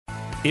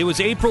It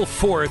was April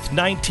 4th,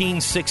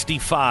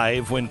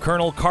 1965, when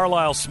Colonel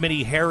Carlisle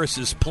Smitty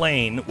Harris's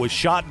plane was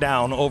shot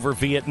down over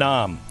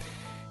Vietnam.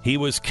 He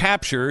was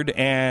captured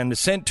and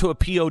sent to a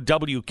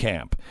POW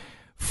camp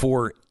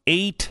for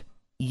 8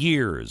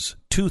 years,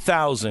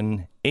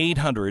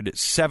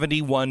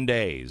 2,871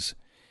 days.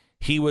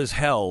 He was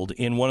held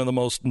in one of the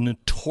most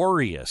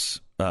notorious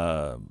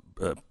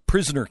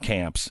prisoner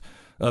camps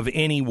of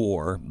any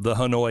war, the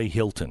Hanoi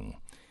Hilton.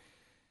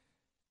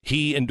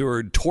 He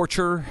endured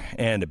torture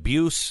and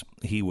abuse.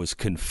 He was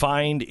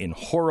confined in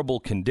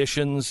horrible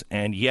conditions,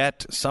 and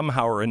yet,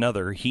 somehow or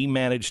another, he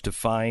managed to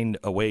find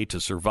a way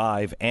to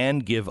survive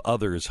and give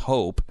others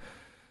hope.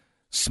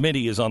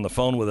 Smitty is on the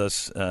phone with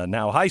us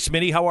now. Hi,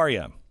 Smitty. How are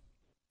you?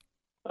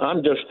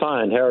 I'm just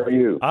fine. How are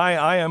you?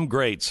 I am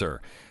great,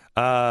 sir.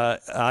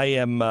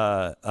 I'm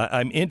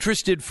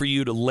interested for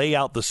you to lay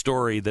out the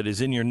story that is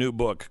in your new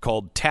book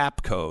called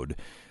Tap Code.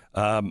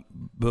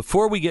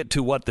 Before we get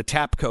to what the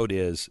tap code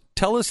is,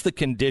 tell us the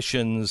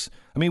conditions.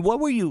 I mean,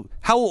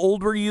 how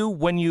old were you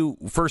when you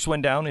first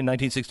went down in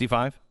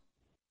 1965?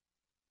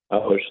 I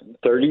was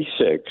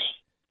 36.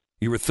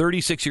 You were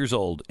 36 years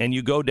old, and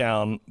you go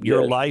down.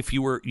 Your Yes. life,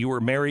 you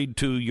were married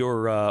to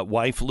your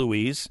wife,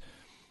 Louise.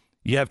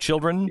 You have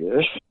children?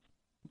 Yes.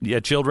 You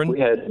had children?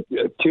 We had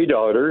 2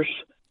 daughters,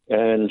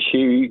 and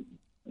she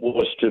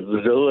was to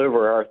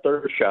deliver our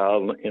third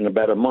child in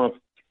about a month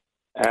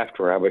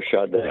after I was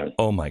shot down.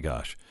 Oh, my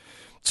gosh.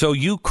 So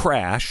you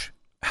crash.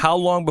 How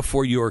long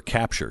before you were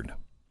captured?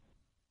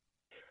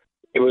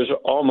 It was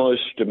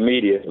almost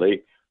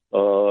immediately.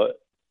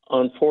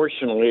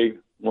 Unfortunately,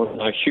 when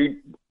my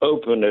chute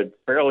opened at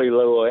fairly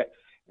low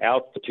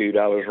altitude,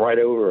 I was right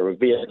over a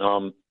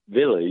Vietnam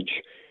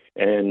village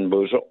and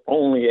was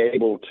only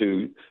able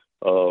to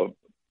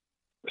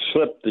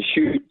slip the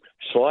chute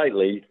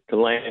slightly to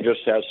land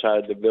just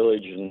outside the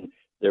village, and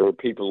there were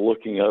people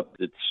looking up at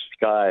the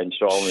sky and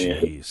saw me.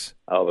 Jeez.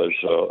 I was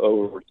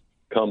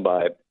overcome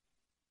by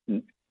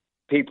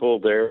people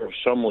there,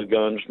 some with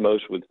guns,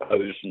 most with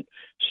hose and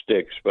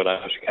sticks, but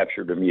I was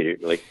captured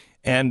immediately.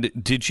 And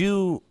did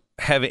you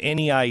have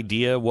any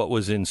idea what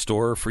was in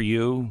store for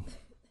you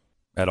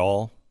at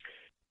all?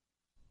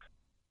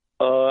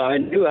 I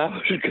knew I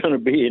was going to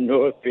be in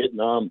North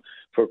Vietnam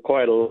for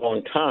quite a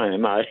long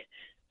time. I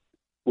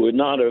would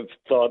not have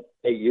thought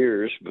 8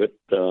 years, but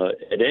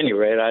at any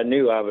rate, I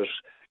knew I was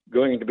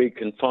going to be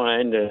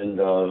confined,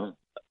 and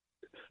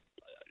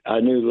I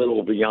knew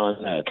little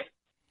beyond that.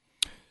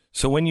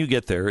 So when you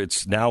get there,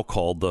 it's now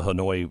called the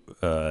Hanoi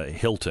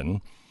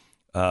Hilton,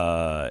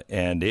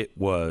 and it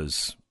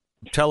was.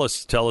 Tell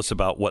us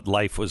about what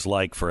life was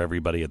like for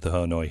everybody at the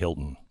Hanoi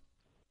Hilton.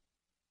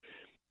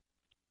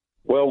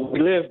 Well,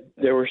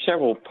 there were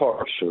several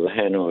parts of the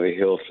Hanoi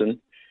Hilton,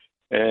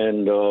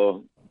 and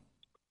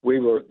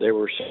they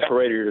were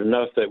separated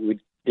enough that we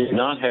did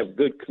not have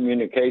good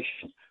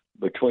communication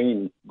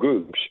between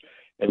groups,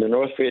 and the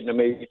North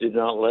Vietnamese did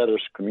not let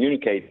us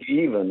communicate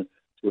even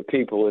with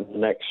people in the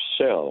next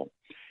cell.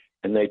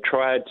 And they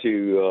tried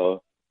to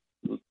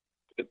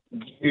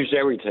use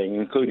everything,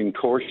 including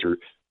torture,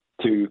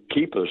 to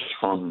keep us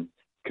from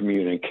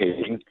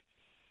communicating.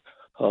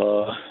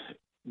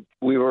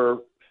 We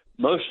were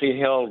mostly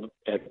held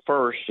at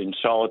first in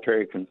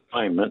solitary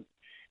confinement,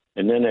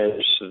 and then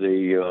as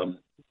the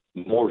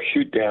more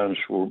shoot-downs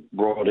were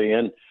brought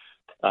in,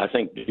 I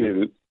think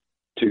due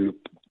to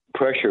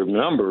pressure of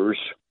numbers,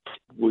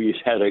 we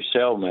had a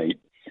cellmate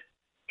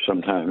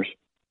sometimes.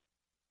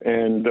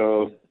 And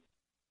the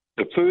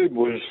food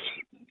was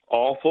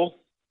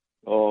awful.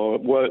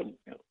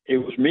 It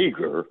was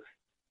meager.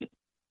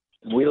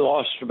 We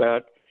lost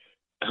about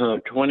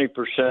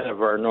 20%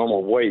 of our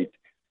normal weight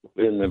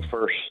in the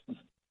first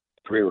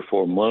 3 or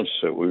 4 months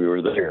that we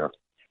were there.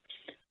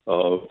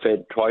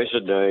 Fed twice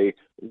a day,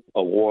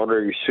 a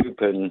watery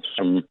soup and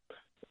some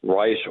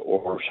rice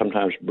or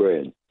sometimes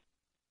bread.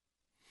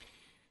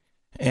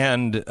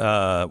 And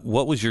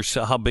what was your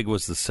cell? How big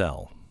was the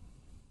cell?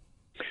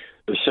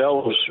 The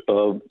cell was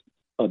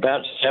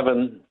about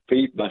 7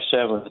 feet by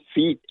 7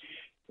 feet,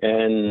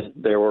 and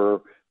there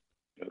were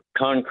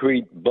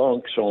concrete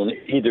bunks on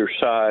either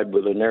side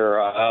with a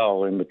narrow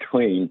aisle in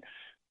between.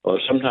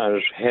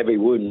 Sometimes heavy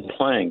wooden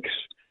planks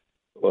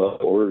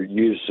were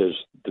used as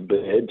the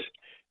beds,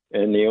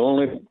 and the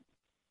only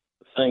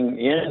thing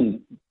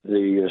in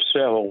the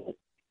cell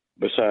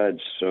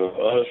besides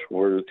us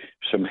were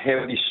some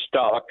heavy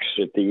stocks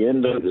at the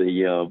end of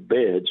the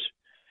beds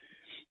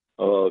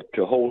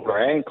to hold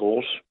our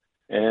ankles,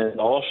 and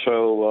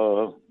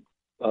also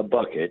a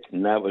bucket,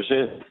 and that was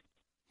it.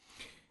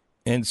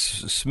 And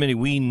Smitty,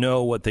 we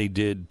know what they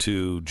did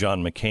to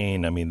John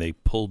McCain. I mean, they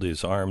pulled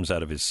his arms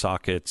out of his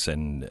sockets,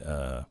 and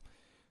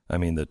I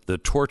mean, the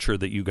torture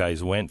that you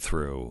guys went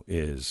through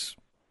is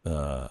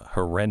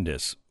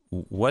horrendous.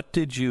 What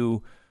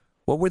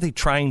were they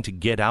trying to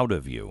get out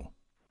of you?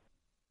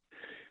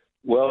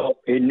 Well,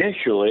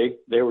 initially,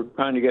 they were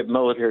trying to get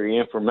military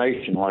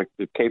information, like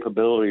the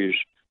capabilities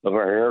of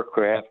our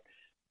aircraft,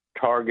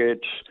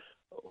 targets,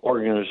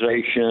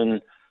 organization,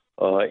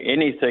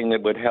 anything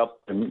that would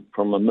help them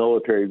from a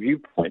military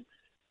viewpoint.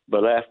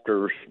 But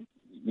after,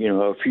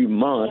 a few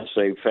months,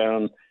 they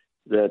found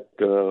that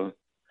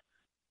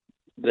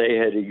they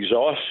had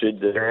exhausted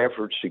their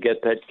efforts to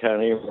get that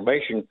kind of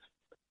information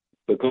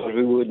because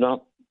we would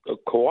not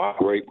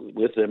cooperate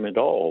with them at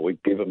all.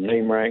 We'd give them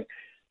name, rank,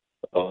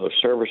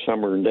 service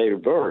number, and date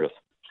of birth,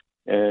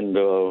 and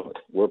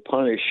were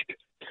punished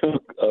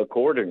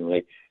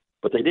accordingly.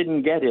 But they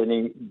didn't get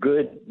any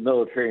good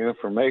military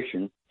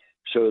information.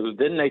 So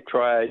then they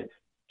tried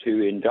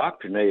to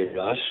indoctrinate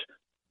us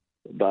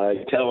by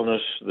telling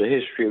us the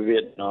history of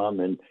Vietnam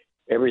and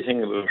everything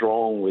that was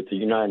wrong with the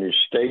United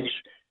States,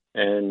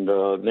 and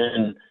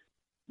then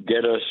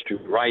get us to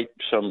write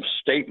some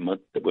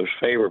statement that was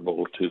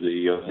favorable to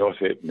the North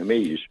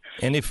Vietnamese.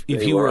 And if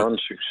they you were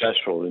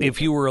unsuccessful,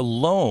 if you were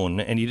alone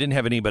and you didn't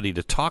have anybody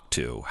to talk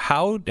to,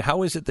 how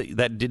is it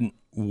that didn't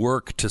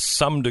work to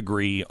some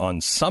degree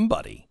on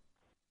somebody?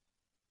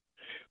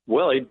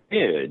 Well, it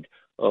did.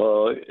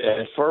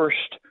 At first,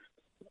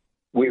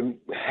 we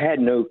had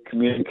no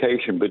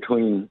communication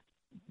between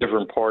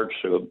different parts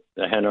of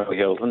the Hanoi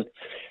Hilton,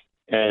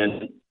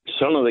 and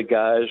some of the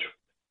guys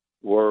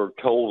were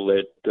told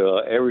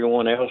that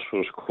everyone else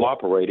was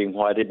cooperating.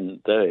 Why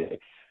didn't they?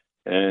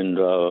 And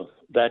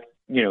that,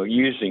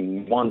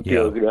 using one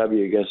POW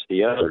against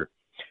the other.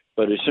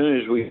 But as soon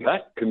as we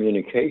got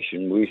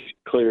communication, we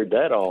cleared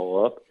that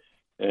all up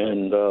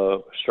and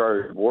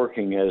started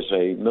working as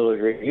a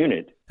military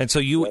unit. And so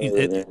you,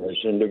 as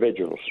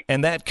individuals.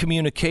 And that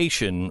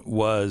communication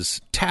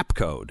was tap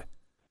code,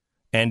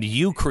 and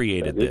you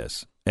created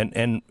this.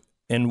 And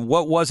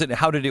what was it?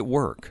 How did it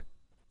work?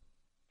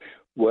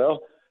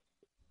 Well,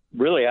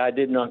 really, I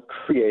did not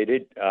create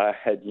it. I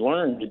had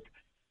learned it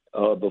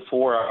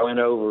before I went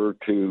over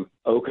to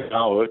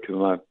Okinawa to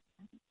my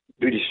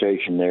duty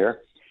station there.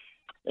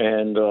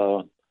 And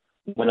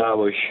when I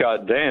was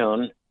shot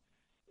down,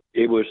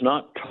 it was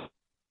not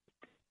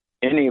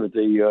any of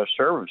the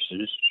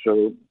services.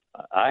 So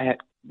I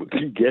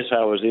guess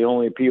I was the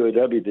only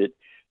POW that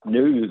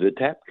knew the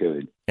tap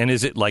code. And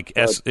is it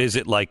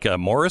like a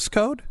Morse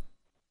code?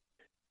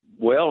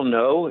 Well,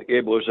 no,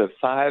 it was a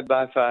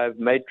 5x5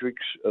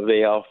 matrix of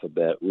the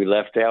alphabet. We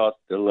left out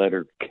the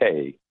letter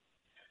K.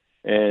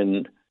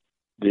 And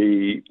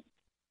the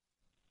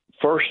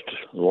first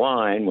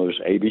line was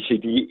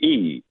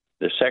ABCDE,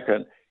 the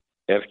second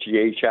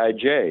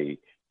FGHIJ,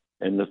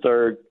 and the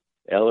third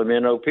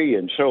LMNOP,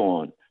 and so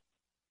on.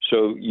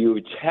 So you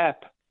would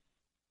tap,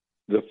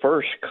 the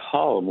first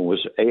column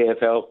was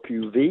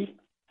AFLQV,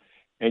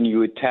 and you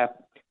would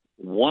tap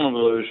one of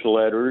those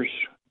letters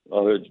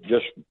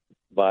just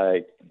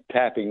by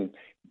tapping,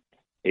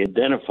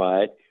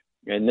 identify it,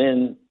 and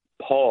then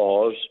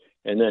pause,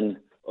 and then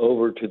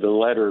over to the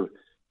letter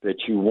that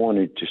you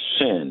wanted to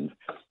send.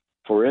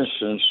 For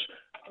instance,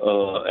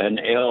 an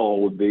L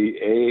would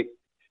be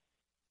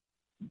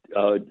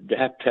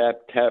tap,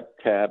 tap, tap,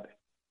 tap.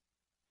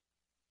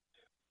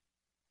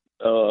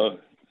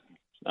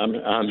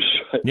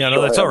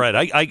 That's all right.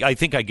 I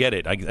think I get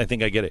it. I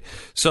think I get it.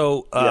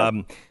 So,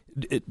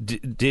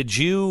 did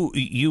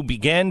you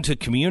began to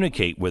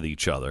communicate with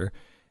each other,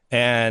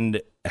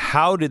 and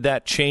how did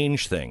that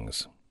change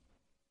things?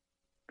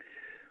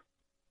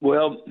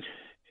 Well,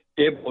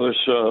 it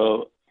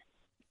was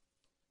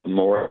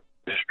more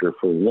for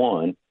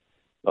one.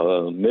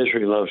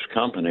 Misery loves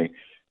company,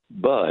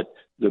 but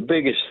the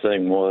biggest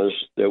thing was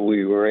that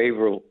we were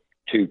able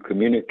to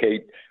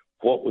communicate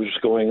what was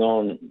going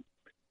on,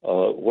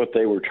 what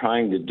they were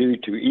trying to do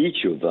to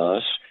each of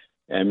us,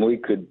 and we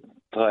could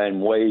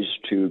find ways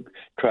to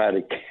try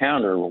to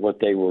counter what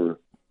they were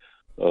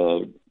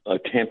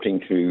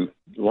attempting to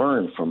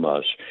learn from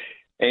us.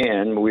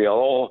 And we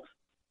all,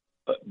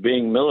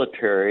 being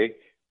military,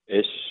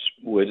 it's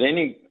with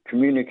any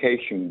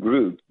communication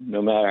group,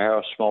 no matter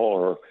how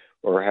small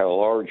or how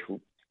large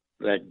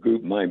that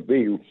group might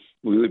be,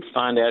 we would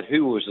find out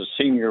who was the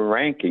senior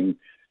ranking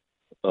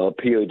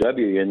POW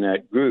in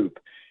that group,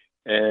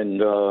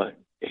 and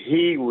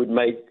he would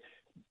make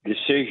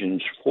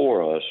decisions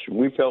for us.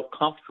 We felt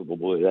comfortable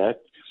with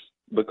that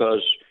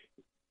because,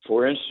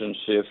 for instance,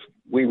 if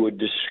we would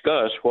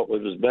discuss what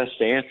was the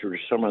best answer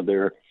to some of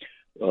their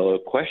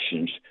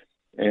questions,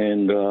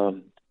 and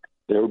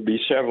there would be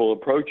several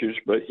approaches,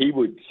 but he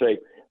would say,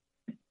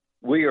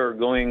 we are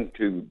going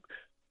to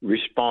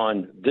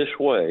respond this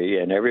way,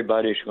 and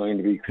everybody's going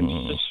to be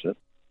consistent.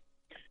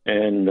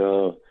 And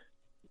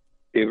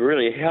it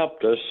really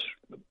helped us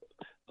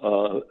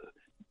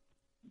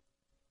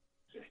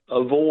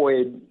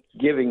avoid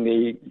giving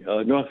the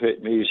North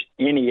Vietnamese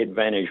any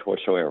advantage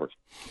whatsoever.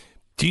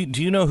 Do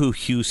you know who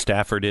Hugh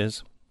Stafford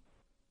is?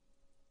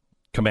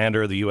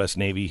 Commander of the U.S.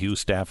 Navy, Hugh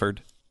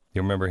Stafford.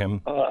 You remember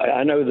him?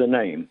 I know the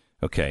name.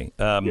 Okay.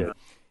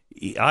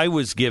 I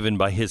was given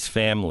by his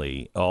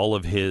family all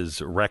of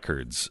his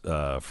records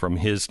from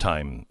his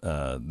time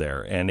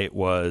there, and it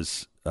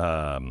was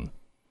I've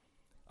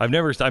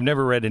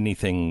never read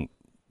anything.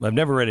 I've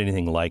never read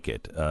anything like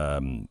it.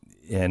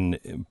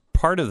 And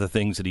part of the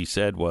things that he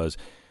said was,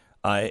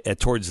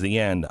 towards the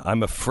end,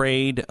 I'm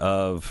afraid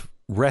of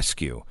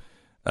rescue.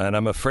 And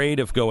I'm afraid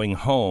of going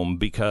home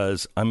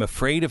because I'm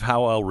afraid of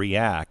how I'll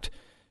react,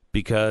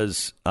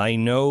 because I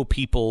know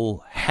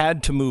people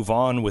had to move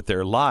on with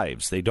their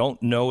lives. They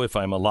don't know if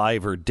I'm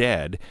alive or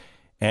dead.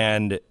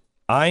 And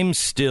I'm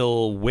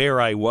still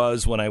where I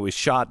was when I was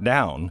shot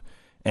down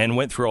and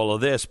went through all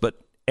of this. But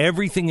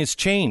everything has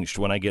changed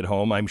when I get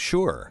home, I'm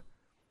sure.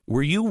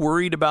 Were you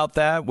worried about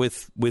that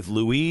with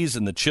Louise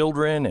and the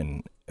children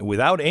and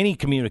without any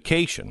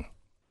communication?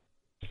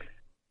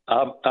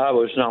 I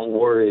was not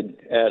worried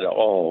at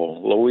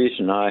all. Louise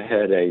and I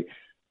had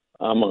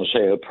I'm going to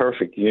say, a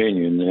perfect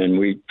union, and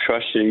we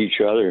trusted each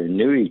other and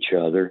knew each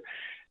other.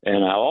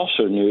 And I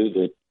also knew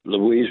that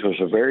Louise was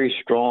a very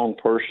strong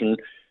person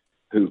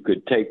who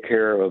could take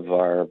care of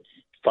our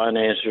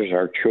finances,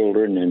 our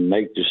children, and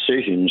make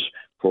decisions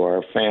for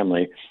our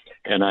family.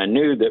 And I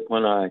knew that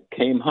when I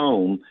came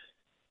home,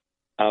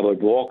 I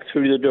would walk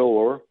through the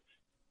door,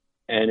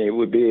 and it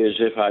would be as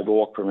if I'd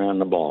walked around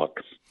the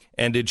block.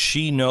 And did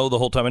she know the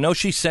whole time? I know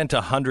she sent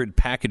 100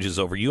 packages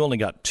over. You only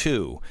got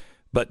 2.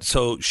 But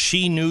so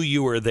she knew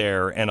you were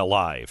there and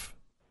alive.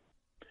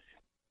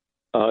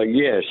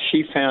 Yes,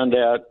 she found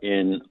out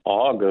in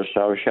August.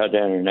 I was shot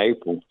down in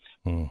April.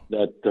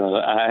 That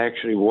I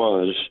actually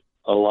was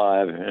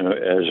alive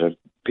as a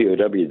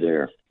POW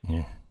there.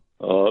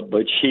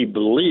 But she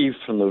believed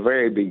from the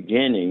very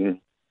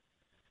beginning,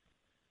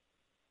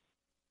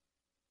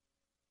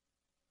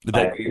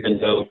 even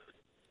though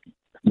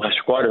my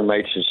squadron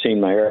mates had seen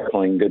my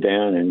airplane go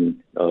down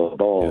in a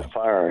ball of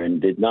fire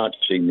and did not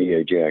see me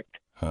eject.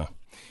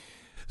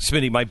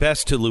 Smitty, my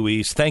best to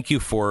Louise. Thank you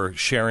for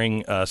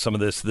sharing some of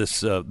this.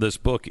 This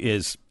book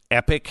is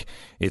epic.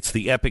 It's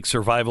the epic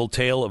survival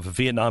tale of a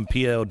Vietnam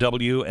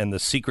POW and the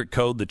secret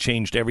code that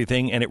changed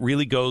everything. And it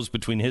really goes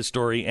between his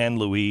story and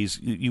Louise.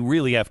 You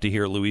really have to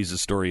hear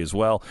Louise's story as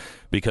well,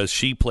 because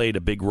she played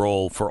a big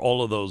role for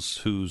all of those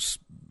whose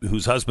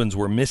husbands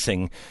were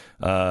missing.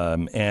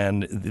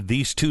 And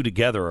these two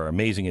together are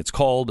amazing. It's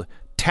called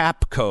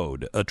Tap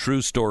Code, a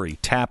true story.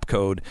 Tap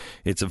Code.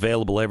 It's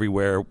available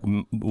everywhere.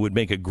 Would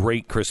make a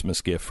great Christmas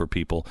gift for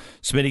people.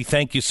 Smitty,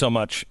 thank you so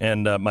much.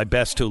 And my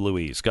best to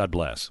Louise. God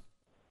bless.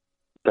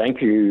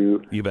 Thank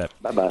you. You bet.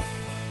 Bye-bye.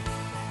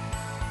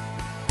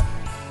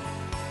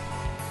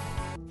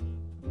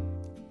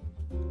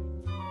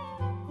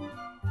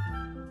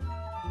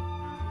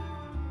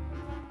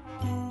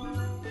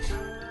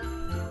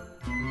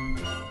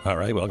 All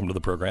right, welcome to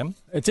the program.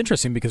 It's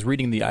interesting because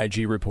reading the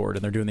IG report,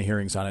 and they're doing the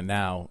hearings on it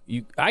now,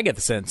 I get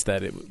the sense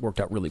that it worked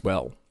out really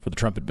well for the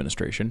Trump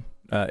administration.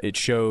 It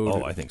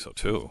showed, I think so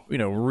too.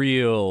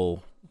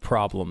 Real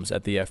problems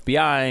at the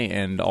FBI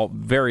and all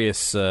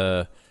various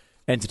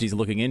entities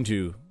looking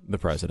into the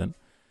president.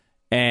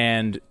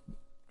 And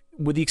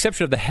with the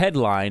exception of the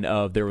headline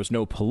of there was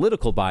no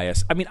political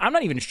bias, I mean, I'm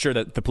not even sure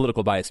that the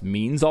political bias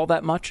means all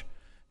that much,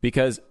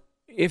 because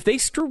if they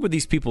screwed with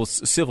these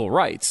people's civil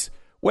rights,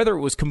 whether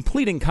it was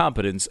complete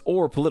incompetence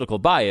or political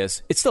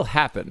bias, it still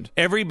happened.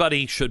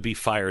 Everybody should be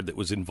fired that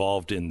was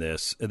involved in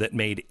this, that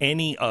made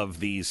any of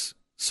these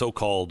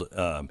so-called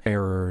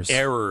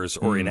errors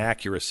or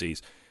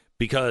inaccuracies,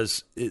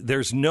 because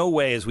there's no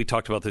way, as we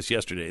talked about this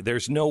yesterday,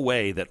 there's no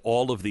way that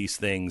all of these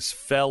things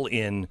fell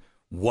in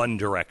one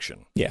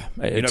direction. Yeah.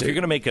 If you're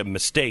going to make a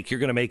mistake, you're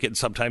going to make it, and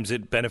sometimes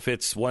it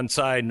benefits one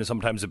side and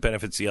sometimes it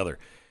benefits the other.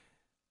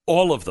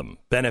 All of them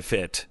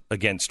benefit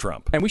against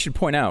Trump. And we should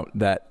point out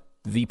that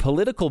the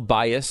political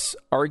bias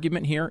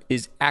argument here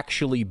is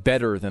actually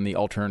better than the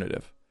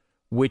alternative,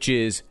 which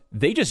is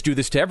they just do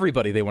this to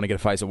everybody they want to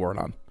get a FISA warrant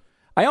on.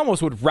 I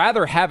almost would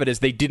rather have it as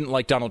they didn't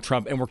like Donald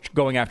Trump and were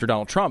going after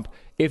Donald Trump.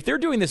 If they're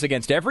doing this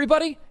against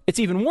everybody, it's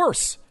even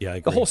worse. Yeah, I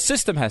agree. The whole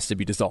system has to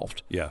be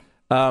dissolved. Yeah.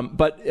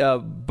 But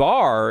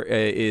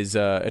Attorney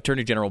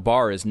General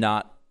Barr is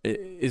not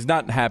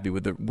happy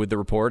with the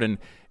report, and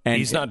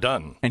he's not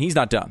done. And he's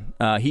not done.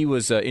 He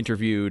was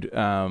interviewed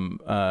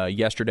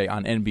yesterday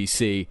on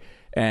NBC,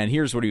 and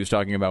here's what he was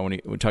talking about when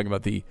talking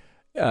about the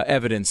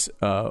evidence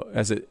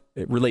as it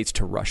relates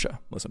to Russia.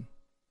 Listen.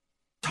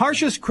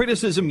 Harshest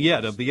criticism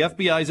yet of the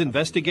FBI's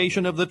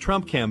investigation of the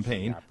Trump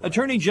campaign,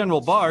 Attorney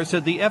General Barr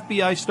said the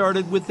FBI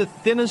started with the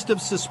thinnest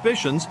of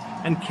suspicions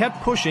and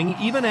kept pushing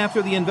even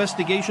after the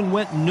investigation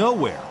went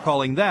nowhere,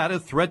 calling that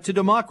a threat to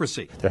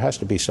democracy. There has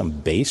to be some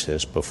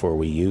basis before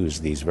we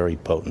use these very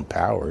potent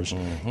powers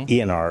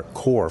in our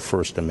core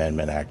First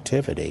Amendment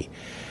activity.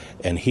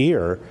 And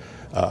here,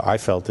 I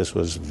felt this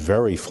was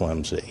very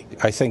flimsy.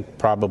 I think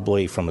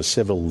probably from a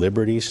civil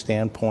liberties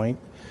standpoint,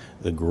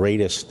 the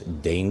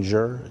greatest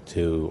danger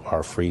to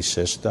our free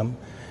system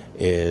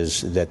is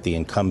that the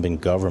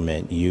incumbent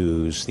government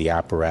use the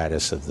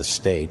apparatus of the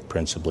state,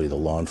 principally the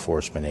law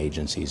enforcement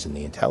agencies and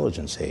the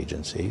intelligence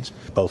agencies,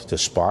 both to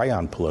spy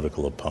on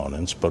political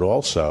opponents, but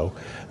also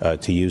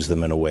to use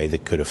them in a way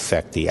that could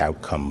affect the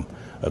outcome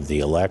of the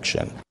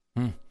election.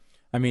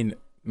 I mean,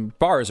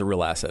 Barr is a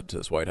real asset to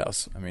this White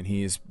House. I mean,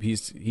 he's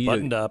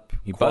buttoned up,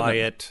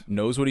 quiet,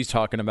 knows what he's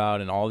talking about,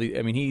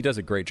 and he does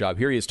a great job.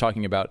 Here he is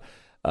talking about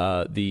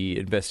the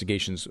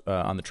investigations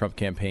on the Trump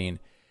campaign,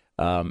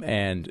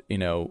 and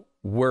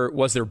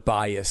was there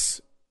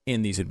bias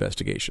in these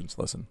investigations.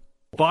 Listen.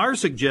 Barr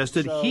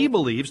suggested he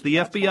believes the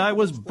FBI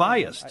was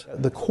biased.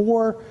 The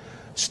core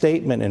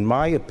statement, in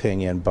my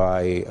opinion,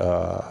 by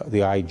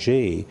the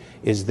IG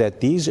is that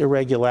these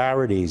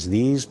irregularities,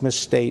 these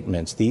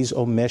misstatements, these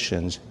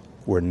omissions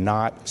were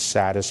not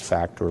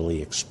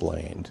satisfactorily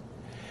explained.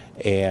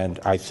 And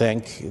I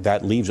think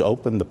that leaves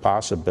open the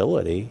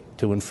possibility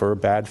to infer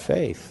bad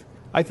faith.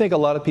 I think a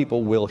lot of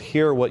people will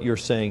hear what you're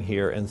saying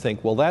here and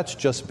think, well, that's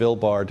just Bill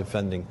Barr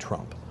defending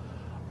Trump.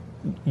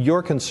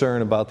 Your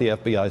concern about the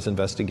FBI's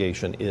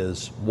investigation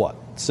is what?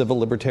 Civil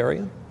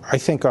libertarian? I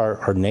think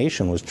our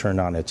nation was turned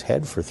on its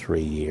head for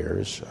 3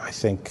 years. I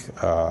think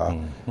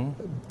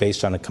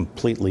based on a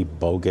completely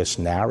bogus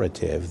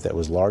narrative that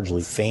was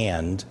largely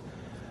fanned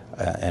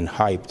and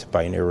hyped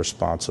by an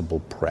irresponsible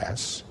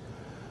press.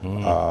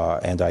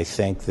 And I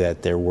think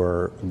that there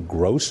were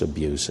gross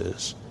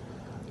abuses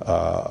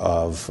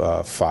of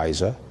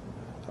FISA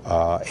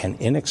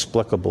and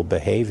inexplicable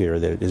behavior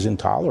that is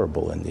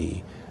intolerable in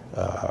the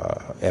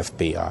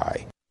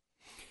FBI.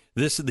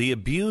 The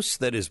abuse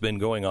that has been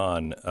going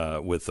on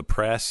with the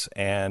press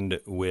and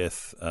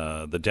with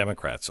the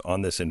Democrats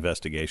on this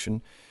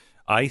investigation,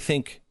 I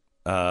think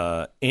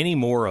any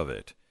more of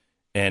it,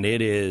 and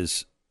it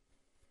is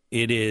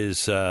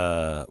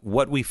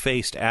what we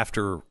faced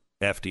after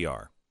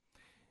FDR.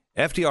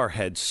 FDR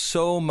had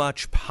so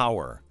much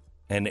power,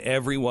 and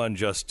everyone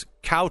just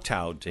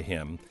kowtowed to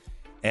him.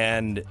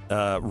 And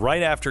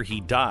right after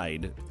he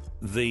died,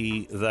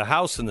 the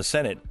House and the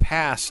Senate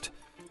passed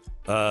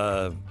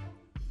a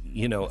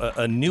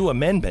new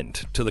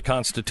amendment to the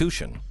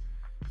Constitution.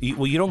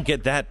 You don't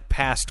get that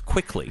passed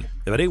quickly,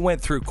 but it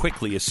went through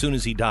quickly as soon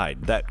as he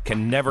died. That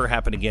can never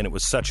happen again. It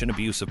was such an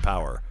abuse of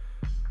power.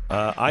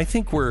 I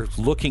think we're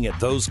looking at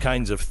those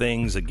kinds of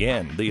things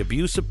again. The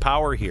abuse of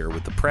power here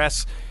with the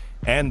press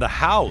and the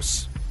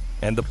House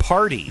and the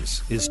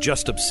parties is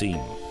just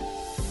obscene.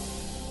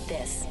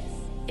 This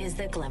is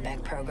the Glenn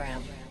Beck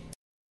Program.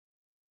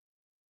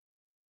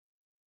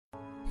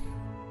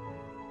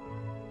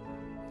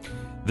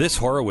 This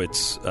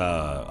Horowitz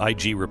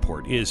IG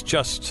report is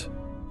just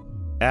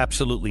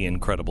absolutely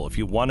incredible. If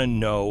you want to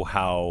know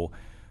how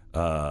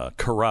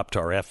corrupt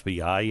our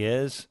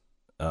FBI is,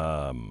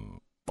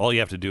 all you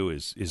have to do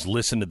is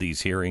listen to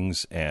these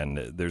hearings, and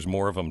there's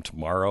more of them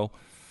tomorrow.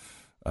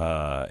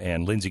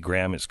 And Lindsey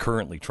Graham is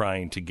currently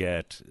trying to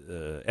get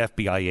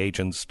FBI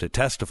agents to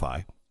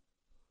testify.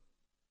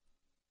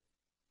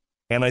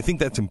 And I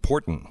think that's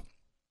important.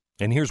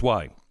 And here's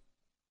why.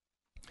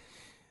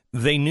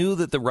 They knew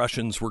that the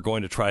Russians were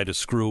going to try to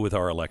screw with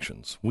our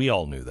elections. We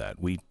all knew that.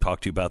 We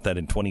talked to you about that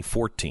in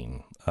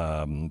 2014.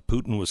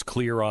 Putin was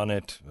clear on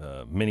it.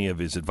 Many of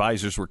his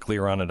advisors were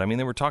clear on it. I mean,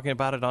 they were talking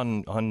about it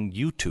on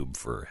YouTube,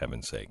 for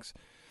heaven's sakes.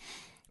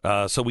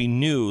 So we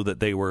knew that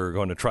they were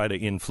going to try to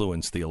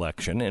influence the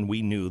election, and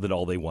we knew that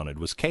all they wanted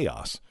was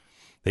chaos.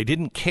 They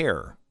didn't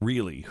care,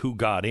 really, who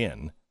got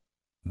in.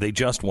 They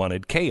just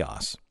wanted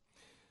chaos.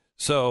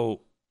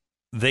 So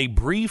they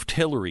briefed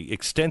Hillary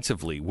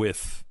extensively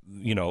with,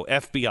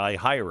 FBI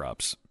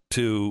higher-ups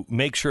to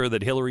make sure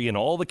that Hillary and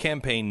all the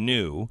campaign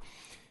knew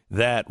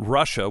that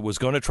Russia was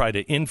going to try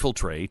to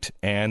infiltrate,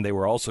 and they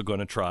were also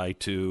going to try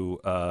to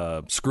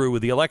screw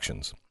with the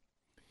elections.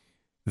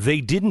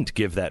 They didn't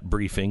give that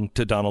briefing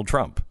to Donald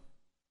Trump,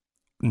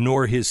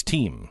 nor his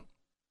team.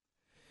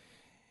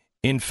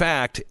 In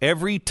fact,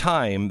 every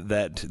time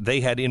that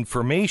they had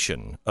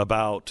information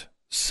about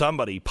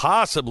somebody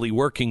possibly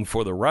working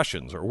for the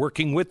Russians or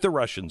working with the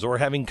Russians or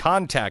having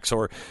contacts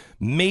or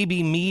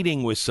maybe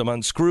meeting with some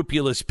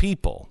unscrupulous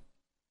people,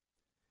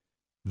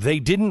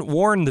 they didn't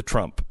warn the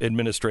Trump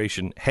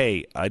administration,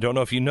 hey, I don't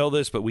know if you know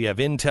this, but we have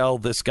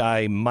intel this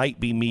guy might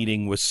be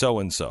meeting with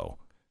so-and-so.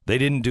 They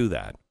didn't do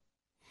that.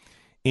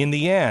 In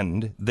the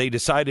end, they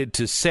decided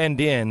to send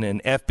in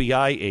an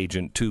FBI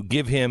agent to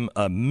give him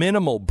a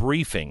minimal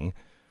briefing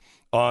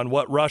on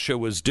what Russia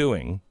was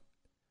doing.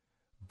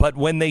 But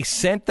when they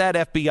sent that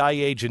FBI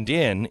agent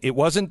in, it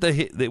wasn't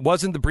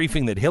the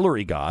briefing that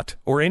Hillary got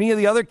or any of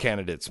the other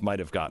candidates might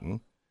have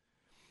gotten.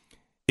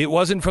 It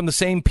wasn't from the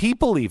same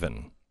people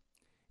even.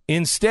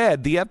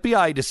 Instead, the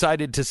FBI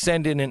decided to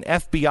send in an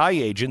FBI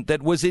agent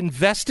that was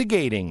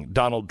investigating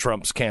Donald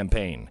Trump's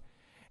campaign.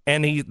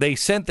 And they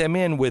sent them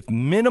in with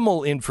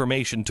minimal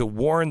information to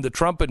warn the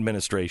Trump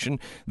administration.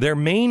 Their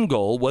main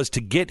goal was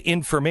to get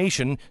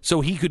information so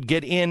he could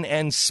get in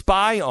and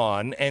spy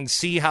on and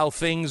see how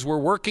things were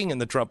working in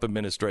the Trump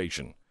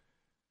administration.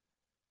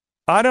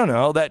 I don't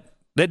know. That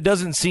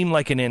doesn't seem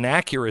like an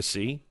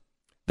inaccuracy.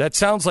 That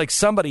sounds like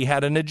somebody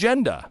had an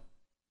agenda.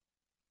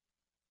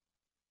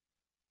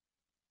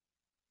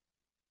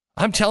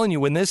 I'm telling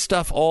you, when this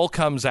stuff all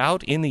comes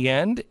out in the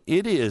end,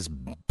 it is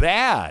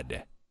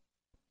bad.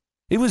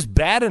 It was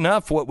bad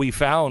enough what we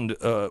found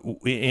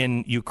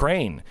in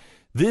Ukraine.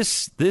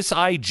 This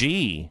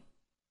IG,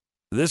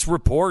 this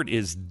report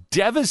is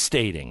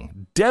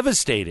devastating,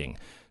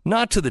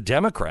 not to the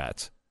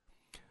Democrats,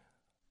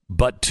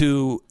 but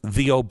to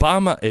the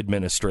Obama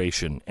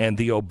administration and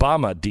the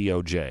Obama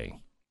DOJ.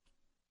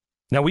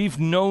 Now, we've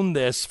known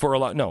this for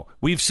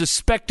we've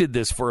suspected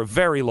this for a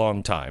very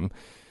long time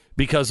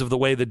because of the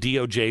way the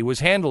DOJ was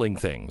handling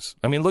things.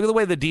 I mean, look at the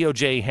way the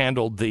DOJ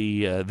handled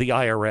the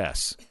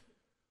IRS.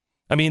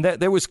 I mean,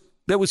 there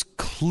was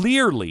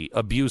clearly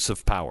abuse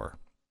of power.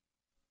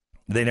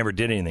 They never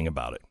did anything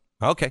about it.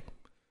 Okay.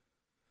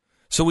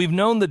 So we've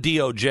known the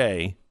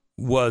DOJ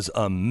was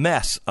a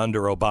mess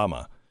under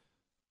Obama.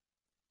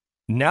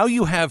 Now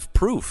you have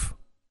proof.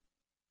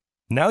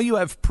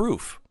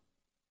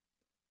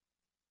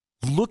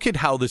 Look at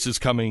how this is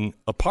coming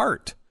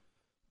apart.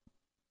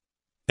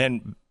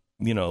 And,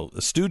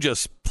 Stu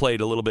just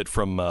played a little bit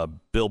from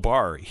Bill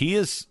Barr.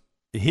 His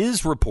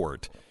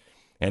report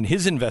and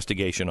his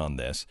investigation on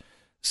this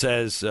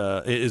says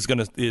is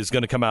going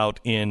to come out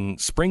in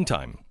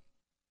springtime.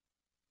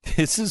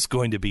 This is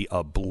going to be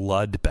a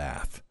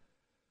bloodbath.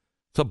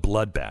 It's a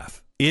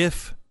bloodbath.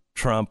 If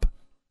Trump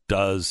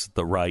does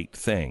the right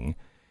thing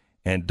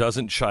and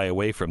doesn't shy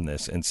away from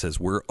this and says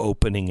we're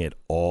opening it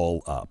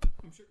all up.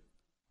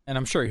 And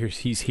I'm sure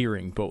he's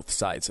hearing both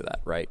sides of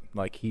that, right?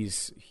 Like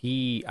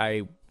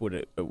I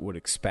would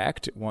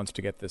expect wants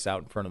to get this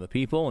out in front of the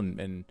people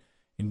and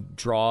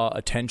draw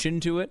attention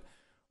to it,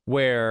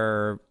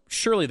 where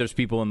surely there's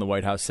people in the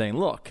White House saying,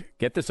 look,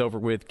 get this over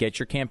with, get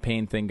your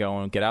campaign thing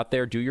going, get out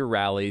there, do your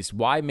rallies.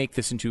 Why make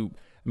this into,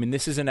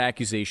 this is an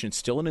accusation, it's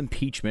still an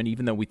impeachment,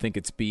 even though we think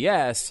it's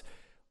BS.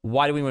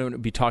 Why do we want to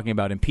be talking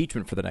about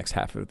impeachment for the next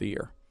half of the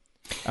year?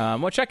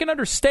 Which I can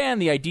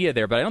understand the idea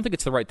there, but I don't think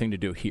it's the right thing to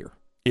do here.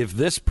 If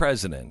this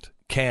president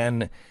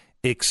can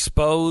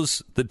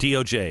expose the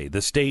DOJ,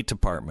 the State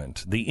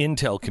Department, the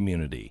intel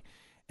community,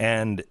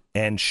 and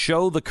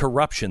show the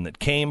corruption that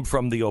came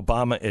from the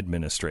Obama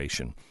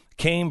administration,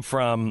 came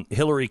from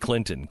Hillary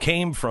Clinton,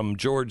 came from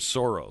George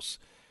Soros,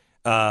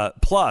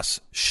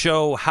 plus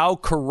show how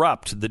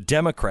corrupt the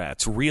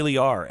Democrats really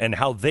are and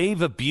how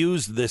they've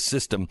abused this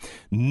system,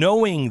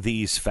 knowing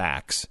these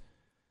facts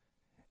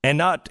and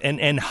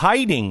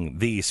hiding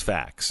these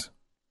facts.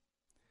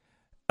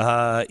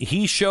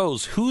 He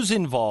shows who's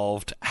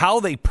involved,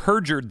 how they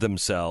perjured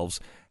themselves,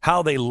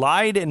 how they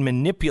lied and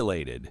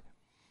manipulated,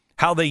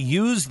 how they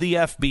used the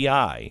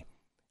FBI,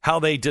 how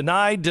they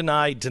denied,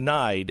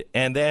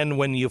 and then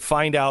when you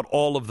find out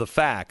all of the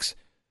facts,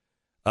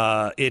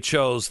 it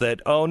shows that,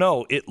 oh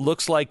no, it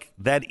looks like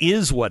that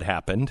is what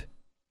happened.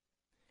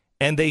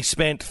 And they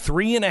spent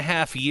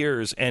 3.5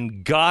 years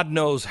and God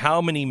knows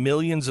how many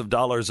millions of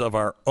dollars of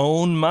our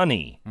own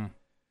money.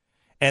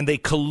 And they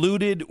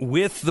colluded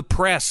with the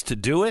press to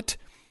do it.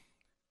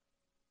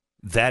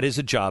 That is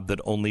a job that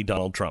only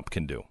Donald Trump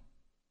can do.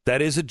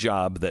 That is a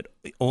job that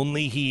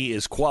only he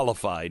is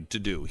qualified to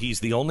do. He's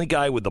the only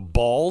guy with the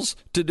balls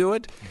to do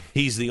it.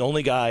 He's the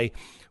only guy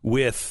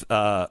with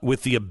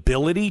the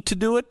ability to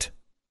do it.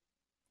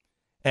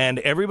 And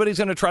everybody's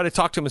going to try to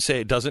talk to him and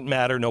say it doesn't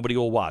matter. Nobody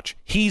will watch.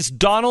 He's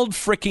Donald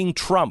freaking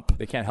Trump.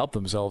 They can't help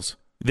themselves.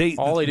 They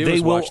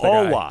will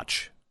all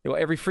watch.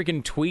 Every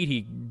freaking tweet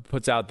he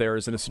puts out there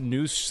is in a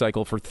news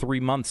cycle for 3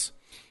 months.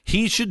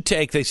 He should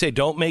they say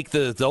don't make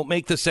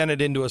the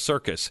Senate into a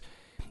circus.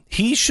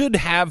 He should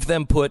have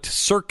them put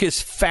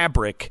circus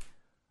fabric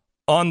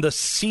on the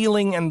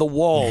ceiling and the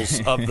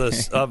walls of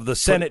the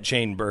Senate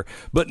chamber,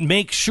 but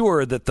make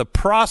sure that the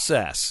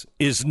process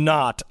is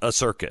not a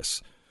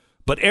circus.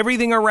 But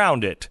everything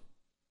around it,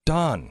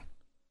 Don,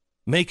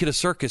 make it a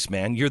circus,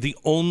 man. You're the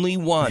only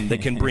one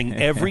that can bring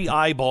every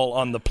eyeball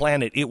on the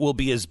planet. It will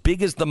be as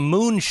big as the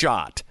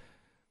moonshot.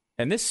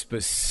 And this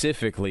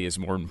specifically is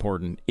more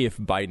important if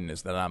Biden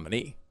is the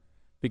nominee.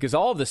 Because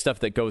all of the stuff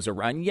that goes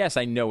around, yes,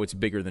 I know it's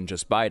bigger than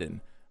just Biden,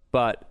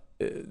 but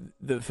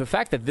the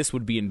fact that this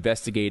would be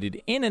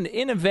investigated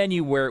in a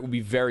venue where it would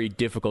be very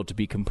difficult to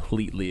be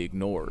completely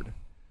ignored,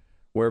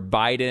 where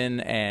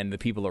Biden and the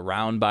people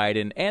around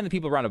Biden and the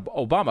people around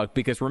Obama,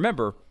 because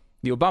remember,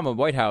 the Obama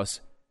White House,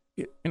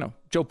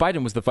 Joe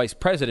Biden was the vice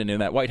president in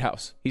that White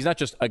House. He's not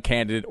just a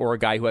candidate or a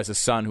guy who has a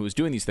son who is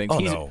doing these things.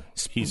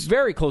 He's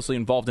very closely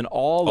involved in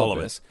all of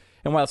this.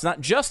 And while it's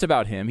not just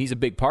about him, he's a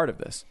big part of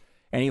this.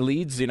 And he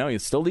leads, he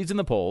still leads in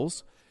the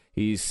polls.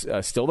 He's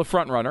still the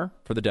front runner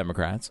for the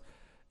Democrats.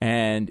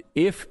 And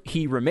if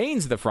he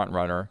remains the front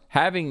runner,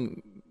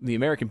 having the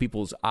American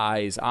people's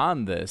eyes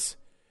on this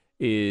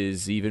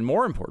is even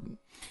more important.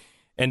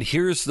 And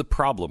here's the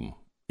problem.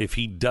 If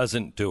he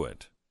doesn't do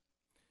it,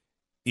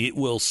 it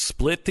will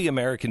split the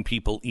American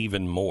people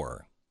even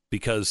more,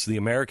 because the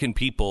American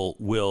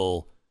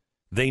people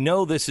they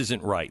know this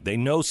isn't right. They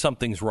know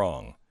something's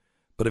wrong.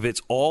 But if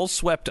it's all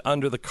swept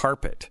under the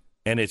carpet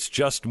and it's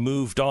just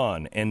moved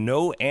on and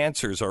no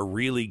answers are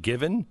really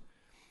given,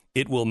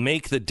 it will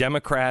make the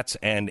Democrats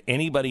and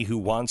anybody who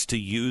wants to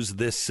use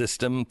this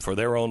system for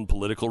their own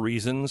political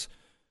reasons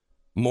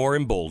more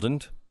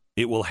emboldened.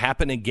 It will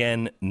happen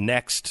again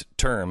next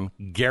term,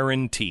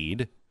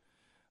 guaranteed.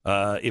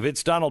 If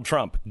it's Donald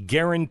Trump,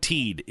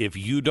 guaranteed. If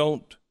you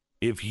don't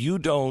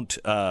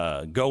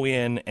go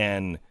in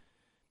and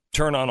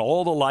turn on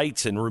all the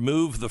lights and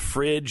remove the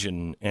fridge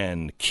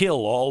and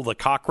kill all the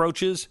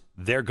cockroaches,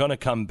 they're going to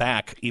come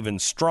back even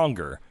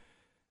stronger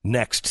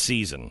next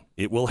season.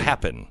 It will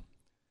happen.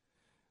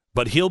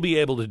 But he'll be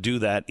able to do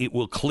that. It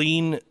will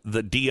clean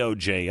the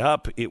DOJ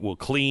up. It will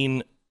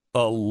clean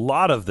a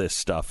lot of this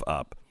stuff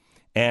up.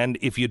 And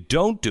if you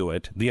don't do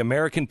it, the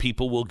American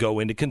people will go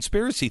into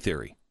conspiracy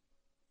theory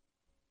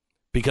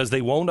because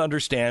they won't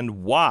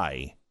understand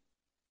why.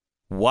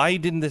 Why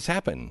didn't this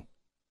happen?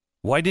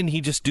 Why didn't he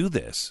just do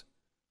this?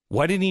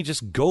 Why didn't he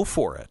just go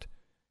for it?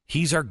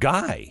 He's our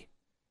guy.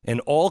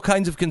 And all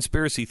kinds of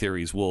conspiracy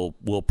theories will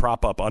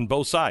prop up on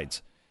both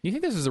sides. You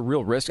think this is a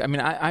real risk? I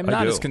mean, I'm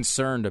not as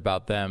concerned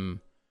about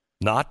them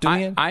not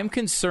doing it. I'm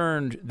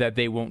concerned that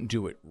they won't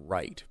do it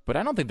right, but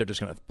I don't think they're just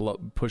going to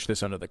push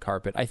this under the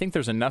carpet. I think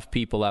there's enough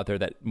people out there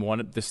that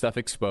want this stuff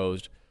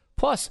exposed.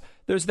 Plus,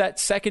 there's that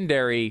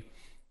secondary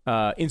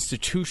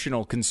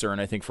institutional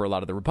concern, I think, for a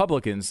lot of the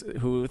Republicans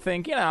who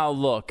think,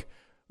 look,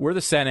 we're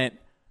the Senate.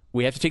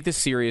 We have to take this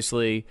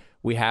seriously.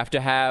 We have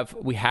to have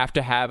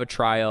a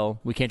trial.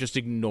 We can't just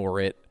ignore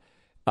it.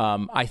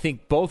 I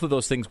think both of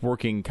those things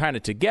working kind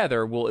of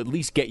together will at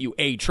least get you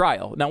a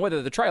trial. Now,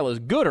 whether the trial is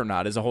good or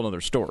not is a whole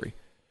other story.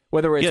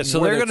 Whether it's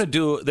they're going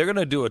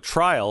to do a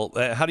trial.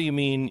 How do you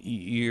mean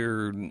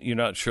you're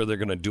not sure they're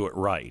going to do it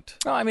right?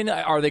 No, I mean,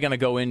 are they going to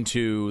go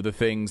into the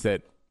things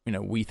that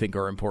we think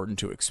are important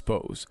to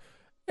expose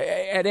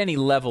at any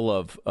level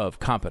of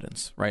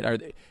competence? Right?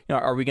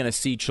 Are we going to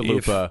see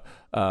Chalupa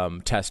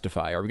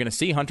testify? Are we going to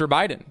see Hunter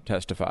Biden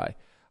testify?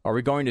 Are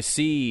we going to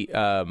see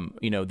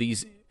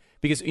these?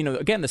 Because,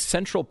 again, the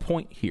central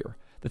point here,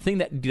 the thing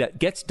that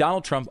gets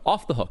Donald Trump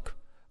off the hook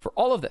for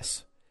all of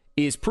this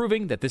is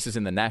proving that this is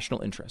in the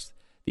national interest.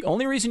 The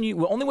only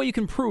way you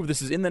can prove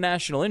this is in the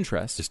national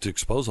interest is to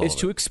expose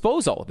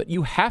all of it.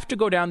 You have to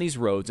go down these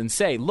roads and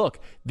say, look,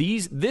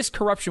 this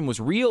corruption was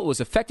real. It was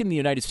affecting the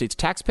United States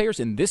taxpayers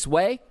in this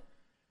way,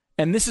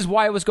 and this is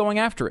why I was going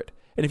after it.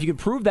 And if you can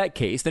prove that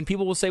case, then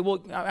people will say,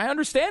 well, I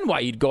understand why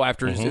you'd go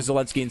after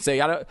Zelensky and say,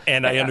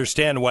 I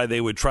understand why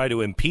they would try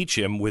to impeach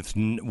him with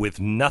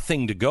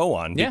nothing to go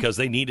on because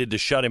they needed to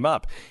shut him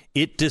up.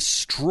 It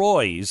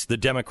destroys the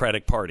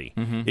Democratic Party.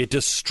 Mm-hmm. It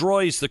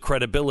destroys the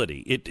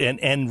credibility.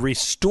 And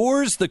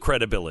restores the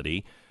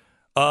credibility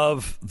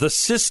of the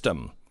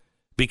system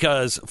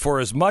because for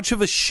as much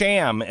of a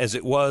sham as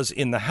it was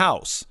in the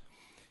House,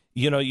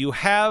 you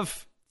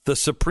have the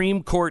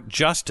Supreme Court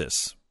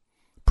justice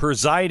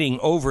presiding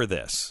over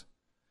this.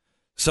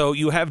 So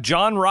you have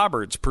John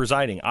Roberts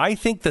presiding. I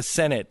think the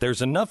Senate,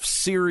 there's enough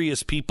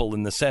serious people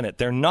in the Senate.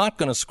 They're not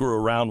going to screw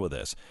around with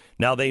this.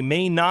 Now, they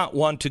may not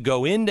want to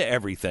go into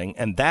everything,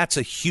 and that's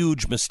a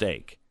huge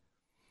mistake.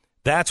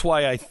 That's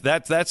why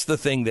that's the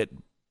thing that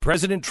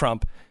President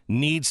Trump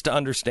needs to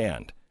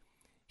understand.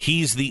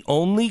 He's the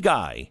only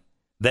guy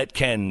that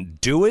can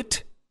do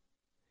it.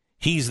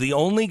 He's the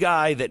only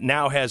guy that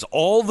now has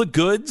all the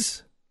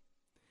goods.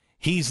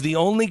 He's the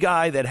only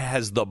guy that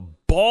has the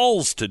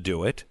balls to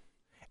do it,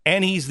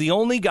 and he's the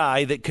only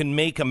guy that can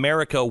make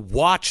America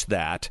watch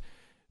that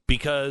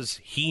because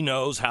he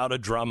knows how to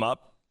drum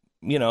up,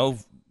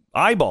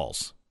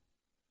 eyeballs.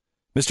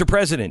 Mr.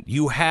 President,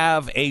 you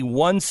have a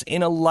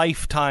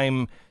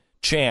once-in-a-lifetime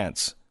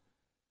chance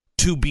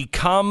to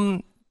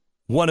become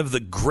one of the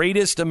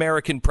greatest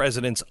American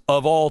presidents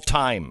of all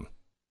time.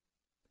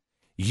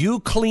 You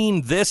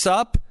clean this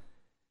up,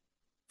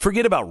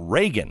 forget about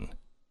Reagan.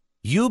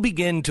 You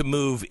begin to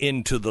move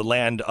into the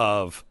land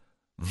of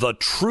the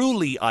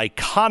truly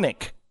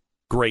iconic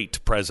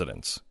great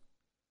presidents.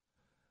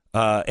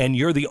 And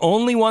you're the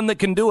only one that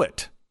can do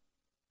it.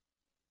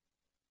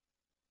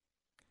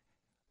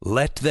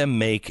 Let them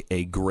make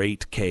a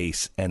great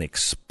case and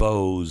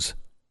expose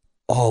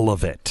all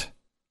of it.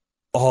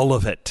 All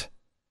of it.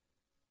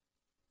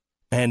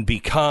 And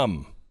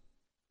become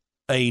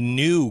a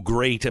new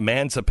great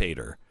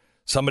emancipator.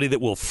 Somebody that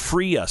will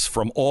free us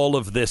from all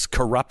of this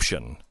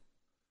corruption.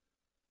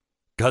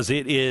 Because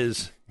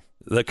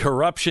the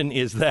corruption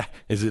is that.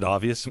 Is it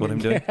obvious what I'm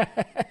doing?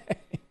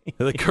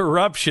 The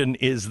corruption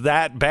is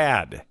that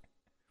bad.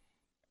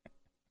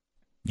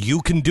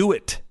 You can do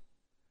it.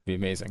 Be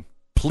amazing.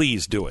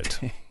 Please do it.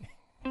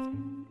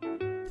 And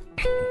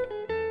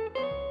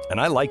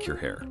I like your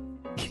hair.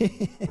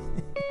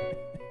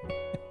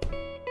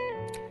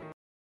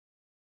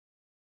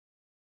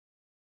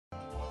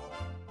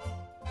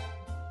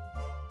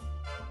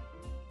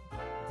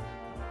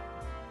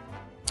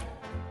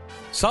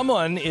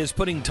 Someone is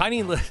putting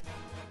tiny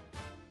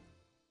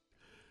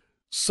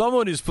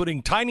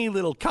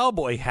little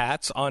cowboy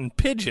hats on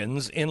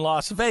pigeons in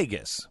Las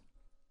Vegas.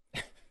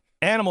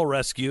 Animal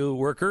rescue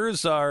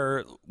workers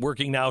are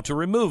working now to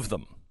remove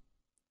them.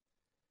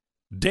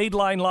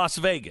 Dateline Las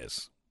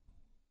Vegas.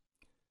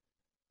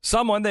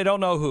 Someone, they don't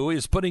know who,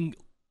 is putting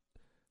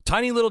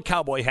tiny little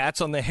cowboy hats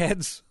on the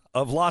heads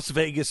of Las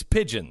Vegas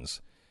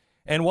pigeons.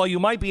 And while you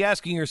might be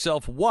asking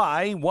yourself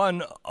why,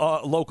 one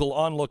local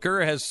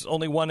onlooker has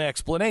only one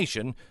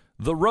explanation.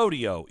 The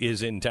rodeo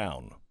is in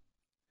town.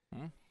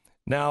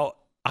 Now,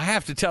 I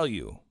have to tell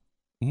you,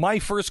 my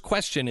first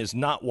question is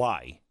not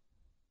why.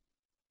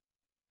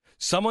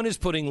 Someone is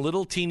putting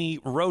little teeny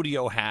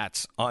rodeo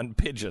hats on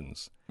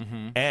pigeons,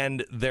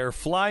 and they're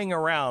flying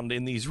around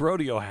in these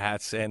rodeo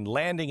hats and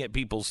landing at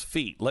people's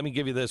feet. Let me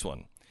give you this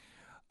one.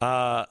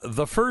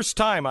 The first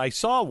time I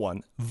saw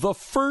one,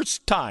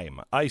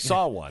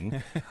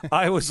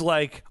 I was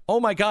like, oh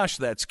my gosh,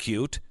 that's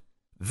cute.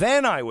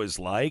 Then I was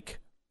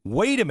like,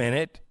 wait a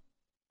minute,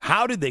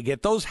 how did they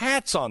get those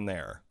hats on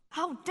there?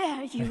 How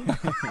dare you?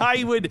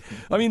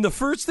 The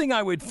first thing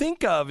I would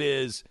think of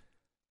is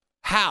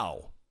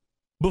how.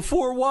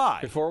 Before why.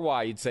 Before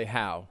why, you'd say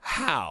how.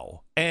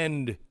 How.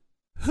 And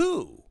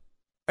who.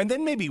 And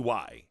then maybe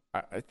why.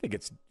 I think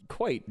it's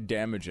quite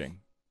damaging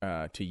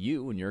to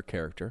you and your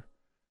character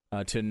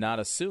to not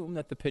assume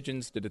that the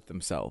pigeons did it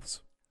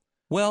themselves.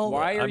 Well,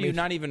 why are you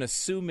not even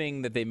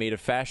assuming that they made a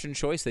fashion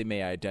choice they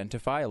may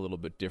identify a little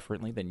bit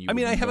differently than you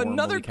would I have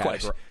another categorize?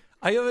 question.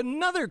 I have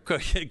another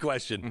question.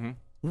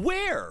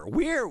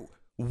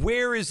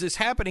 Where is this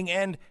happening?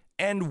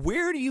 And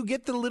where do you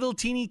get the little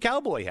teeny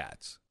cowboy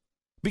hats?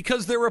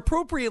 Because they're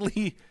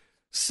appropriately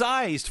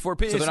sized for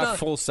pigeons. So they're not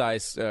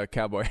full-size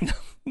cowboy.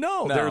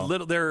 No, they're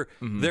little.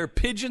 They're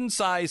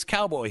pigeon-sized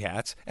cowboy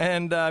hats.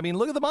 And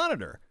look at the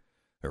monitor.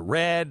 They're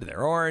red.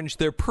 They're orange.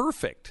 They're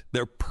perfect.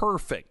 They're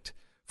perfect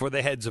for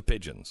the heads of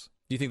pigeons.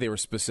 Do you think they were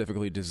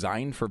specifically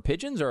designed for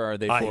pigeons, or are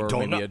they for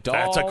a doll?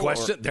 That's a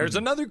question. There's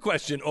another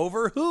question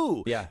over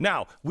who. Yeah.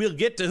 Now, we'll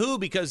get to who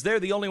because they're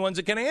the only ones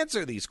that can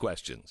answer these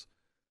questions.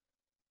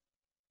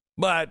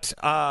 But,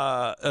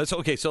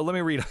 so let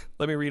me read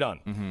on.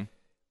 Mm-hmm.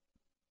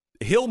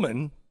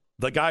 Hillman,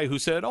 the guy who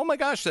said, oh my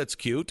gosh, that's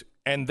cute.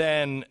 And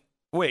then,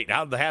 wait,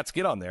 how did the hats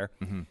get on there?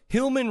 Mm-hmm.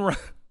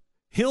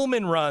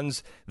 Hillman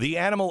runs the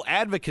animal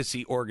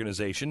advocacy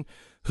organization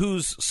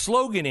whose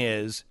slogan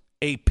is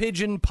a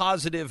pigeon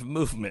positive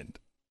movement.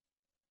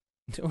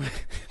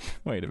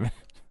 Wait a minute.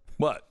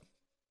 What?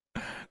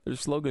 Their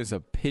slogan is a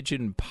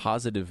pigeon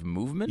positive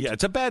movement? Yeah,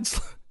 it's a bad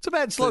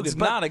slogan. It's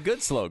not a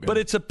good slogan. But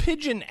it's a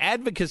pigeon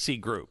advocacy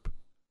group,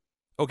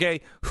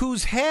 okay,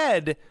 whose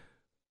head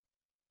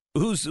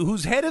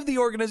of the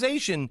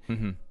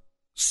organization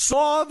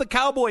saw the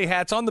cowboy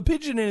hats on the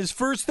pigeon, and his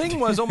first thing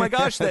was, oh my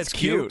gosh, that's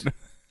cute.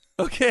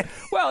 Okay.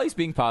 Well, he's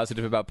being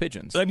positive about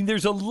pigeons.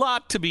 There's a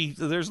lot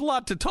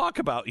to talk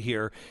about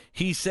here.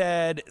 He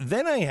said,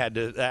 then I had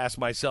to ask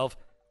myself,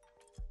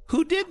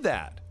 who did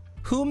that?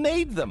 Who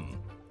made them?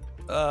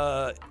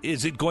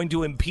 Is it going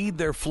to impede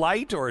their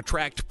flight or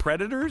attract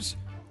predators?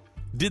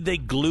 Did they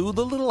glue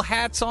the little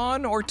hats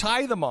on or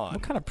tie them on?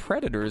 What kind of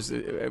predators?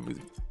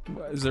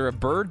 Is there a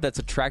bird that's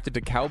attracted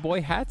to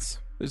cowboy hats?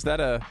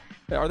 Are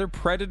there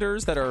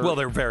predators that are... Well,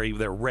 they're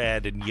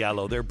red and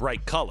yellow. They're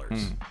bright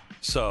colors.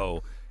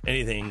 So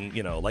anything,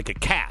 like a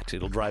cat,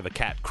 it'll drive a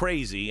cat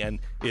crazy. And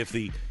if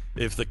the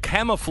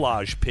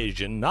camouflage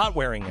pigeon not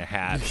wearing a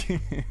hat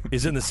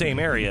is in the same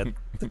area,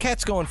 the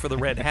cat's going for the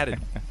red-hatted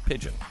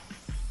pigeon.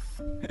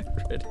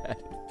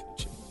 Red-hatted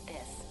pigeon.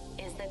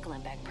 This is the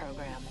Glenn Beck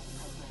Program.